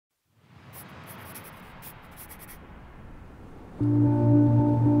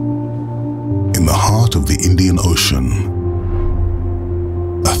In the heart of the Indian Ocean,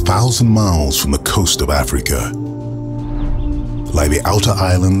 1,000 miles from the coast of Africa, lie the outer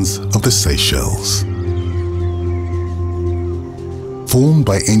islands of the Seychelles. Formed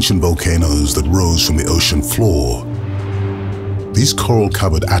by ancient volcanoes that rose from the ocean floor, these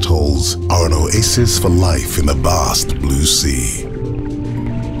coral-covered atolls are an oasis for life in the vast blue sea.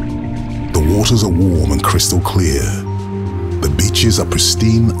 The waters are warm and crystal clear, the beaches are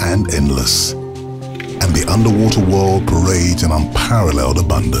pristine and endless, and the underwater world parades in unparalleled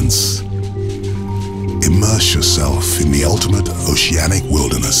abundance. Immerse yourself in the ultimate oceanic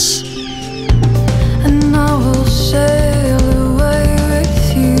wilderness. And I will sail away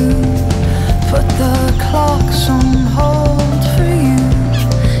with you, put the clocks on hold for you,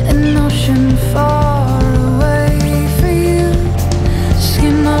 an ocean far away for you,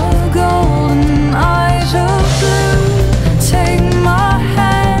 skin of gold and eyes of blue. Take my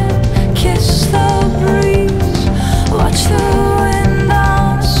hand, kiss the breeze, watch the wind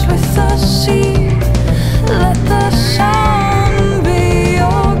dance with the sea. Let the sound be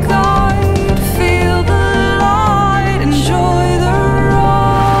your guide, feel the light, enjoy the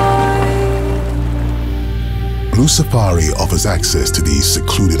ride. Blue Safari offers access to these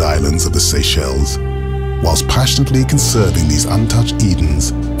secluded islands of the Seychelles, whilst passionately conserving these untouched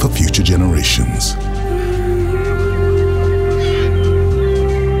Edens for future generations.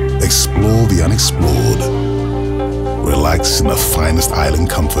 Explore the unexplored, relax in the finest island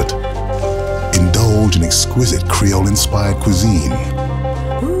comfort, indulge in exquisite Creole-inspired cuisine,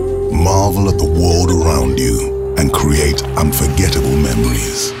 marvel at the world around you, and create unforgettable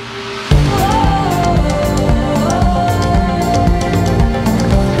memories.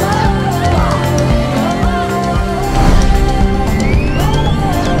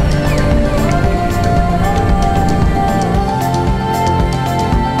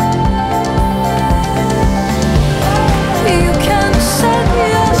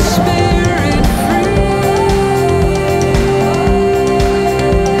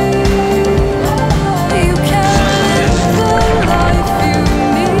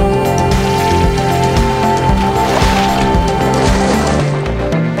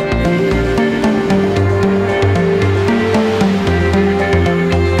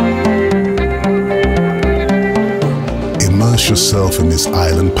 Immerse yourself in this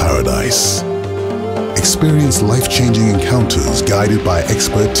island paradise. Experience life-changing encounters guided by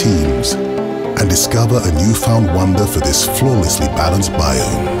expert teams and discover a newfound wonder for this flawlessly balanced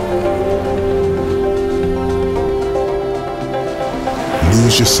biome.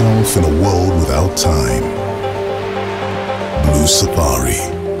 Lose yourself in a world without time. Blue Safari.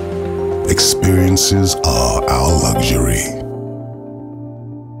 Experiences are our luxury.